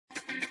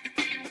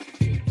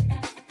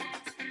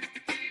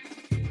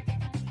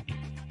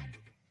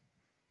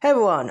Hey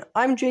everyone,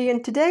 I'm Jay,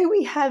 and today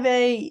we have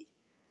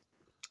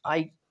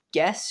I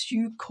guess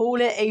you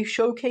call it a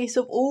showcase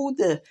of all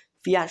the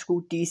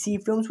theatrical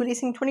DC films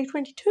releasing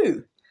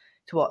 2022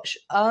 to watch.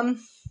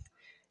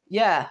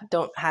 Yeah,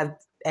 don't have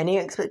any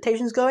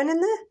expectations going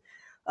in there.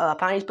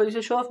 Apparently it's supposed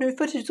to show off new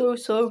footage though,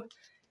 so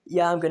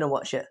yeah, I'm gonna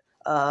watch it.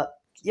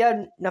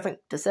 Yeah, nothing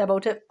to say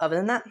about it other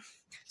than that.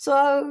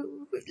 So,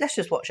 let's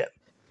just watch it.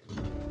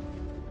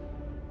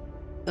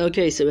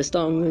 Okay, so we're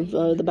starting with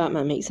The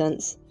Batman, makes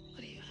sense.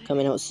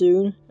 Coming out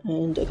soon,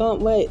 and I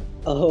can't wait.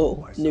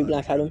 Oh, new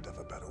Black Adam.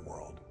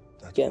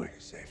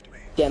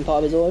 Getting part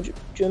of his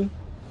origin.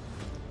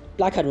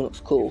 Black Adam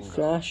looks cool.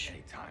 Flash.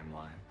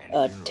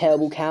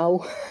 Terrible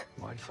cow.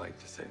 Why fight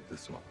to save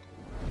this one?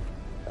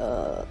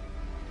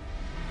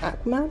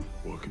 Aquaman.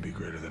 What could be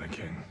greater than a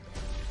king?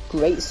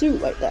 Great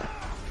suit right there.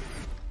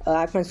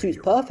 Aquaman's suit's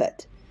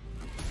perfect.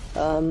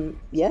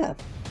 Yeah.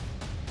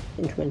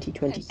 In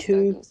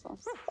 2022.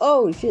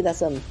 Oh shit,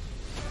 that's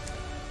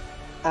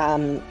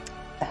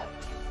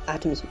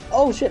Atoms.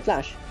 Oh shit,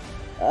 Flash.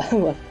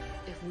 Well,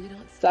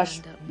 Flash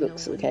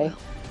looks okay.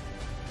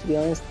 To be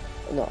honest,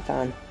 I'm not a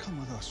fan. Come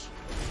with us.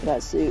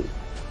 That suit.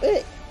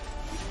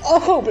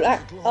 Oh,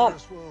 Black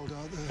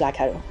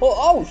Adam.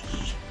 Oh,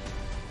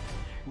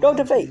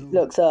 Dr. Fate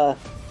looks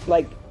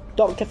like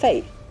Dr.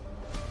 Fate.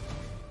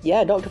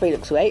 Yeah, Dr. Fate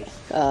looks great.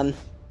 Are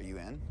you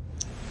in?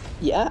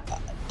 Yeah,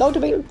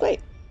 Dr. Fate looks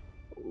great.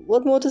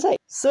 What more to say?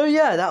 So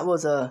yeah, that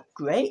was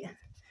great.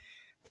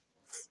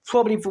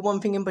 Probably for one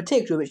thing in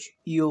particular, which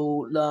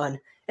you'll learn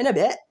in a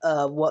bit,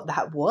 what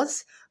that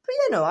was. But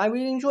yeah, no, I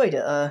really enjoyed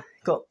it.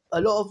 Got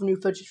a lot of new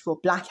footage for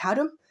Black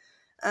Adam,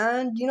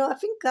 and I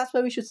think that's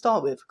where we should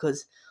start with,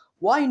 because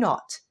why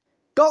not?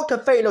 Dr.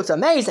 Fate looks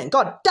amazing.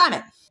 God damn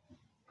it!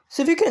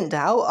 So if you couldn't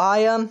tell,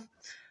 I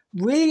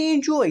really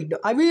enjoyed.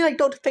 I really like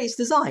Dr. Fate's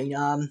design.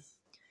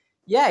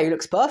 Yeah, he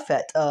looks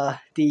perfect.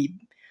 The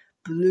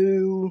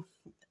blue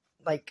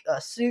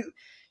suit,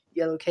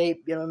 yellow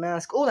cape, yellow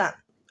mask, all that.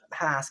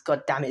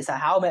 God damn it, it's a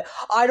helmet.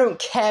 I don't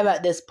care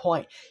at this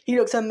point. He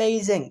looks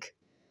amazing.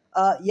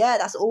 Yeah,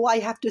 that's all I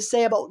have to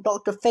say about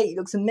Dr. Fate. He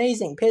looks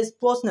amazing. Pierce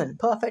Brosnan,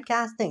 perfect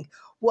casting.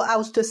 What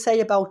else to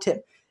say about him?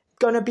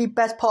 Gonna be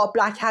best part of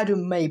Black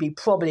Adam, maybe,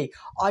 probably.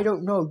 I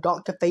don't know.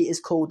 Dr. Fate is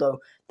cool, though.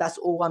 That's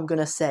all I'm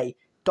gonna say.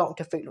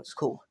 Dr. Fate looks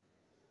cool.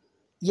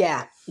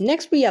 Yeah.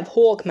 Next we have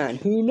Hawkman,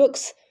 who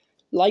looks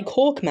like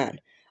Hawkman.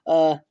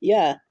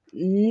 Yeah,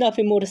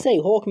 nothing more to say.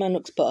 Hawkman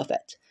looks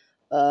perfect.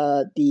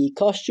 The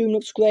costume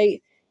looks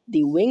great.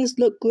 The wings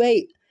look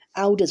great.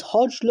 Aldous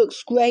Hodge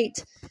looks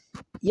great.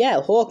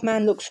 Yeah,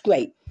 Hawkman looks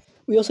great.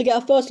 We also get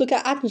our first look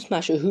at Atom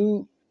Smasher,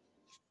 who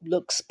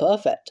looks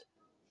perfect.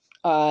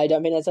 I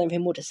don't think there's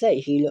anything more to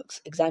say. He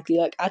looks exactly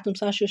like Atom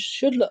Smasher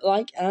should look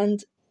like,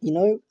 and,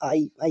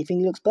 I think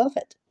he looks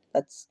perfect.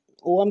 That's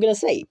all I'm going to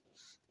say.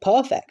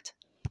 Perfect.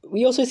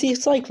 We also see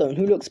Cyclone,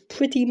 who looks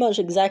pretty much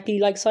exactly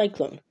like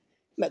Cyclone.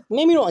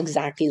 Maybe not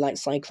exactly like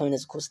Cyclone,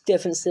 there's of course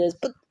differences,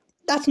 but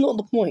that's not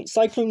the point.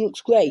 Cyclone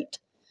looks great.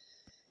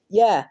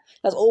 Yeah,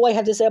 that's all I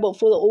have to say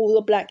about all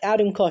the Black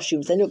Adam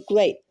costumes. They look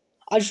great.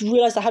 I just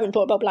realised I haven't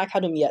talked about Black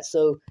Adam yet,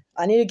 so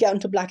I need to get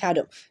onto Black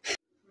Adam.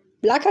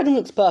 Black Adam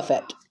looks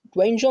perfect.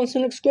 Dwayne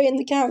Johnson looks great in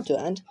the character,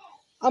 and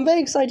I'm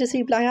very excited to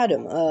see Black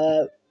Adam.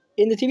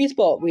 In the TV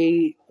spot,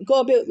 we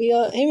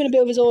are hearing a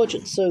bit of his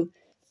origin, so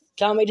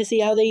can't wait to see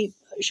how they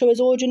show his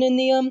origin in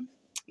the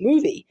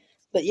movie.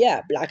 But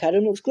yeah, Black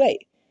Adam looks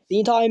great. The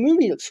entire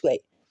movie looks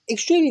great.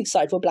 Extremely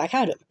excited for Black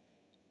Adam.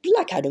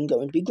 Black Adam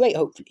going to be great,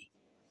 hopefully.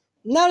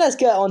 Now let's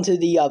get on to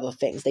the other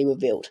things they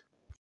revealed.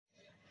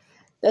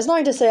 There's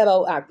nothing to say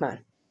about Aquaman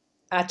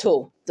at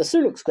all. The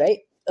suit looks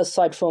great,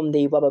 aside from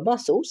the rubber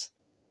muscles.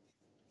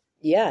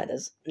 Yeah,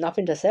 there's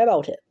nothing to say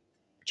about it.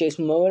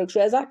 Jason Momoa looks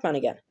great as Aquaman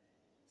again.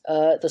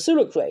 The suit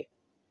looks great.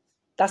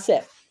 That's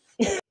it.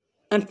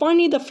 And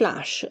finally, the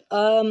Flash.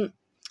 I'm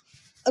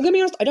gonna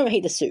be honest, I don't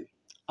hate the suit.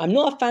 I'm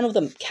not a fan of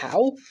the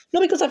cowl, not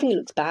because I think it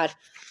looks bad.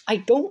 I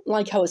don't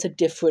like how it's a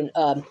different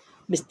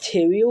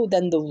material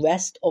than the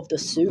rest of the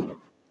suit.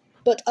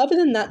 But other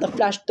than that, the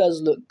Flash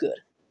does look good.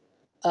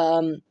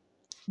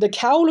 The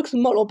cowl looks a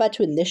lot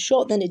better in this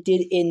shot than it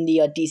did in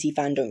the DC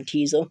Fandom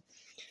teaser.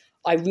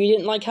 I really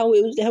didn't like how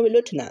it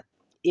looked in that.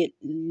 It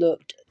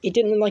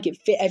didn't look like it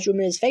fit Ezra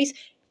Miller's face,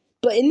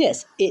 but in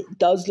this, it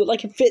does look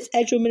like it fits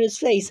Ezra Miller's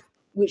face,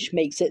 which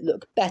makes it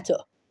look better.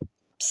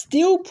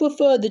 Still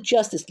prefer the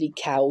Justice League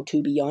cowl,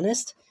 to be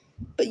honest.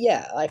 But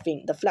yeah, I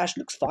think the Flash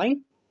looks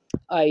fine.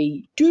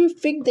 I do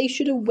think they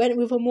should have went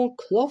with a more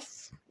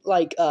cloth,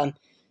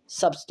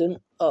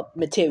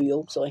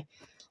 material,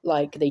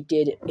 like they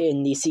did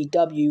in the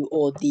CW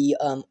or the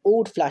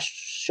old Flash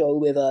show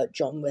with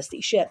John Wesley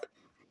Shipp.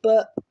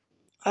 But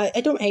I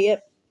don't hate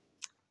it.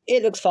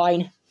 It looks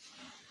fine.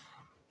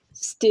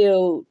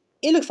 Still,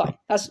 it looks fine.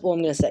 That's all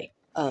I'm going to say.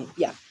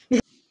 Yeah.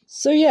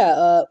 So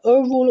yeah,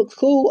 overall looks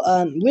cool.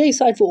 Really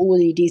excited for all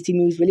the DC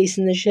movies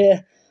releasing this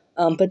year.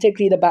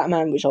 Particularly the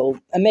Batman, which I'll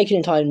make an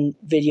entire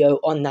video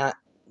on that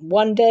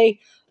one day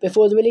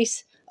before the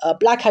release.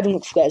 Black Adam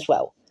looks great as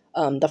well.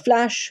 The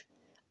Flash,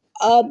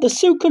 the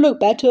suit could look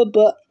better,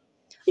 but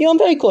You know, I'm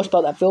very cautious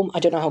about that film. I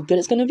don't know how good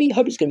it's going to be.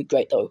 Hope it's going to be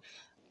great, though.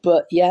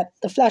 But, yeah,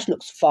 The Flash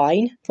looks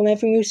fine from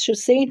everything we've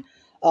just seen.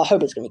 I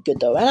hope it's going to be good,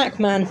 though. And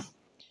Aquaman,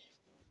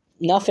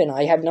 nothing.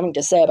 I have nothing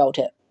to say about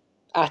it.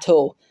 At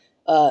all.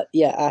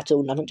 At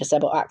all. Nothing to say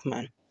about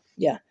Aquaman.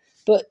 Yeah.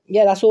 But,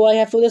 yeah, that's all I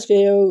have for this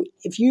video.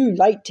 If you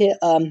liked it,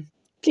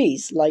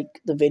 please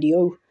like the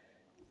video.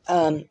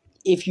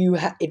 If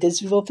this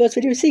is your first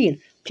video you've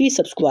seen, please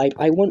subscribe.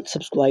 I want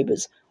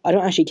subscribers. I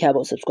don't actually care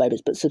about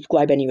subscribers, but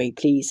subscribe anyway,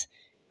 please.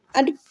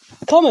 And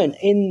comment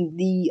in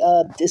the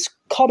this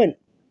comment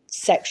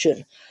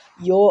section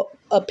your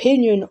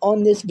opinion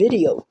on this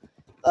video.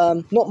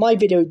 Not my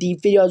video, the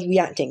video I was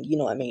reacting, you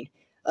know what I mean.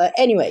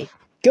 Anyway,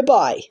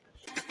 goodbye.